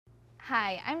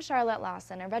Hi, I'm Charlotte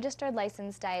Lawson, a registered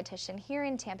licensed dietitian here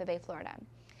in Tampa Bay, Florida.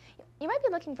 You might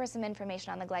be looking for some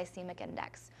information on the glycemic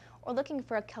index, or looking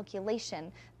for a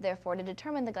calculation, therefore, to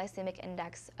determine the glycemic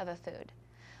index of a food.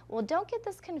 Well, don't get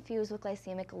this confused with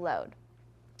glycemic load.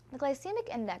 The glycemic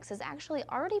index is actually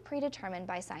already predetermined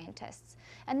by scientists,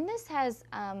 and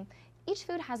each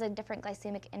food has a different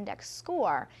glycemic index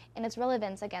score and its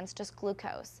relevance against just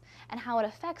glucose and how it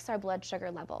affects our blood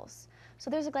sugar levels. So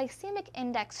there's a glycemic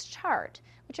index chart,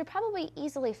 which you'll probably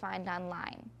easily find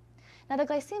online. Now the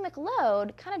glycemic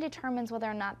load kind of determines whether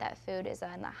or not that food is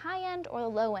on the high end or the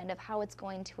low end of how it's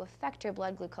going to affect your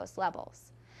blood glucose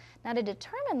levels. Now to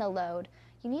determine the load,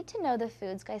 you need to know the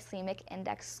food's glycemic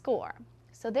index score.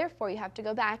 So therefore you have to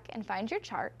go back and find your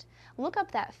chart, look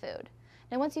up that food.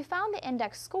 Now once you've found the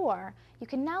index score, you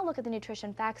can now look at the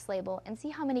nutrition facts label and see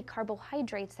how many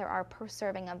carbohydrates there are per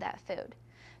serving of that food.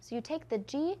 So you take the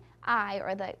GI,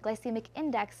 or the glycemic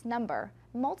index number,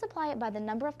 multiply it by the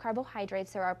number of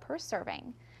carbohydrates there are per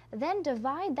serving, then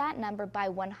divide that number by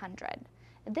 100.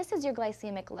 This is your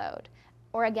glycemic load,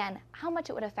 or again, how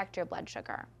much it would affect your blood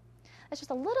sugar. That's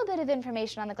just a little bit of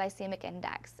information on the glycemic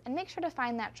index, and make sure to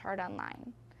find that chart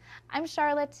online. I'm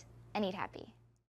Charlotte, and eat happy.